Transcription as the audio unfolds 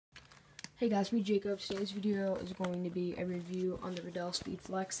Hey guys, me Jacob. Today's video is going to be a review on the Riddell Speed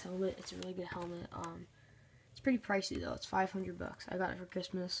Flex helmet. It's a really good helmet. It's pretty pricey though. It's 500 bucks. I got it for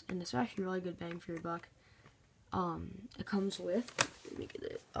Christmas, and it's actually a really good bang for your buck. It comes with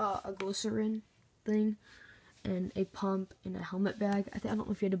a glycerin thing and a pump and a helmet bag. I don't know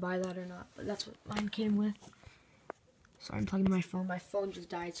if you had to buy that or not, but that's what mine came with. Sorry, I'm plugging my phone. My phone just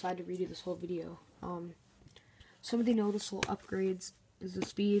died, so I had to redo this whole video. Some of the noticeable upgrades is the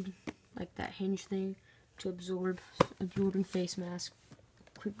speed, like that hinge thing to absorbing face mask,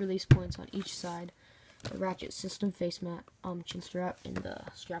 quick release points on each side, the ratchet system face mat, chin strap, and the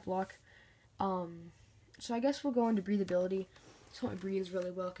strap lock. So I guess we'll go into breathability. This helmet breathes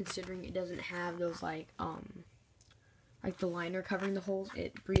really well considering it doesn't have those like the liner covering the holes.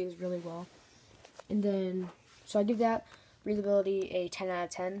 It breathes really well. And then, so I give that breathability a 10 out of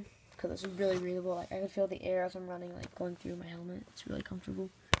 10 because it's really breathable. Like I can feel the air as I'm running, like going through my helmet. It's really comfortable.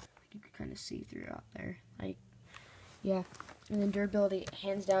 You can kind of see through out there. Like, yeah. And then durability,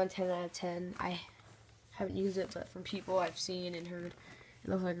 hands down, 10 out of 10. I haven't used it, but from people I've seen and heard, it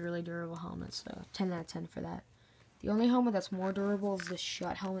looks like a really durable helmet. So 10 out of 10 for that. The only helmet that's more durable is this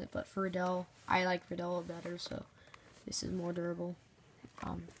shot helmet, but for Riddell, I like Riddell better, so this is more durable.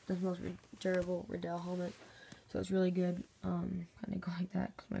 The most durable Riddell helmet, so it's really good. Kind of go like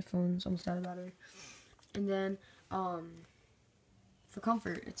that because my phone's almost out of battery. And then for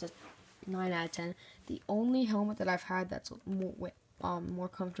comfort, it's a 9 out of 10. The only helmet that I've had that's more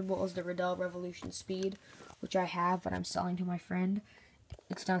comfortable is the Riddell Revolution Speed, which I have, but I'm selling to my friend.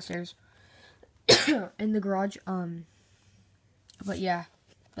 It's downstairs in the garage. But yeah,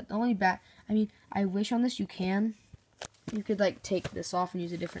 but the only I wish on this you could like take this off and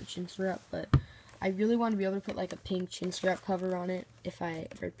use a different chin strap, but I really want to be able to put like a pink chin strap cover on it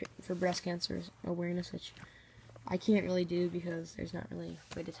for breast cancer awareness, which I can't really do because there's not really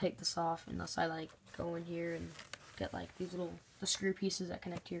a way to take this off unless I like go in here and get like these the screw pieces that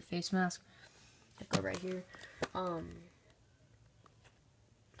connect to your face mask that go right here. So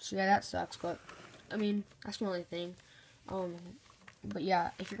yeah, that sucks, but I mean that's the only thing. But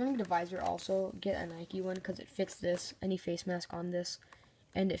yeah, if you're gonna get a visor, also get a Nike one because it fits any face mask on this,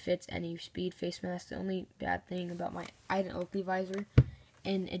 and it fits any speed face mask. The only bad thing about I had an Oakley visor,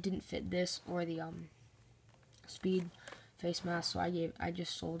 and it didn't fit this or the speed face mask, so I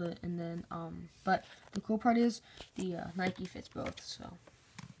just sold it. And then but the cool part is the Nike fits both, so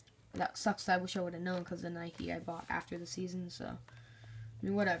that sucks. I wish I would have known because the Nike I bought after the season, so I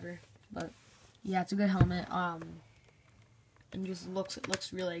mean whatever. But yeah, it's a good helmet. And just it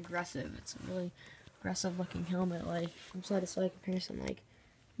looks really aggressive. It's a really aggressive looking helmet. Like from side to side comparison, like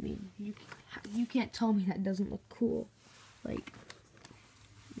I mean you can't tell me that doesn't look cool. Like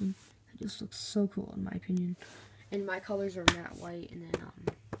it just looks so cool in my opinion. And my colors are matte white and then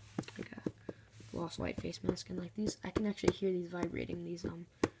like a gloss white face mask, and like these I can actually hear these vibrating. These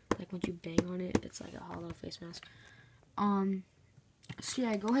like once you bang on it, it's like a hollow face mask. So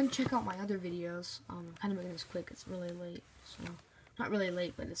yeah, go ahead and check out my other videos. I'm kind of making this quick. It's really late, so not really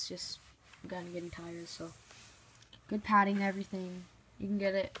late, but it's just I'm kind of getting tired. So good padding and everything. You can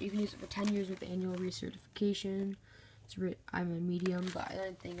get it. You can use it for 10 years with annual recertification. I'm a medium, but the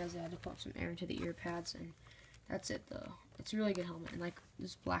only thing is I had to pump some air into the ear pads, and that's it though. It's a really good helmet, and like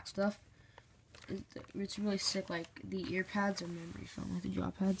this black stuff, it's really sick. Like the ear pads are memory foam, like the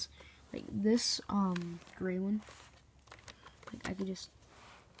jaw pads. Like this gray one. Like I could just,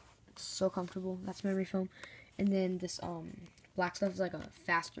 it's so comfortable. That's memory foam, and then this black stuff is like a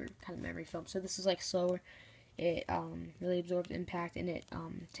faster kind of memory foam. So this is like slower. It really absorbs impact, and it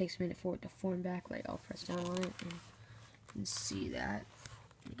takes a minute for it to form back. Like I'll press down on it, and you can see that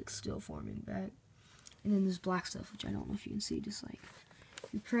like it's still forming back. And then this black stuff, which I don't know if you can see, just like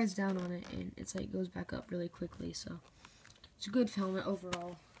you press down on it, and it's like goes back up really quickly. So it's a good helmet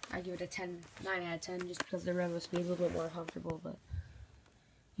overall. I give it a 9 out of 10 just because the Revo Speed is a little bit more comfortable, but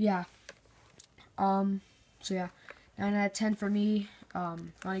yeah. So yeah, 9 out of 10 for me. If you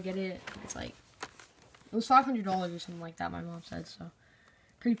want to get it, it's like, it was $500 or something like that, my mom said, so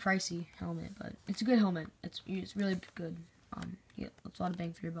pretty pricey helmet, but it's a good helmet. It's really good. Yeah, it's a lot of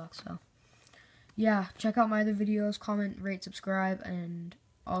bang for your buck, so yeah, check out my other videos, comment, rate, subscribe, and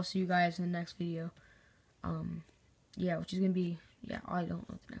I'll see you guys in the next video. Yeah, which is gonna be, yeah, I don't know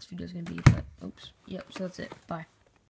what the next video is going to be, but, oops, yep, so that's it, bye.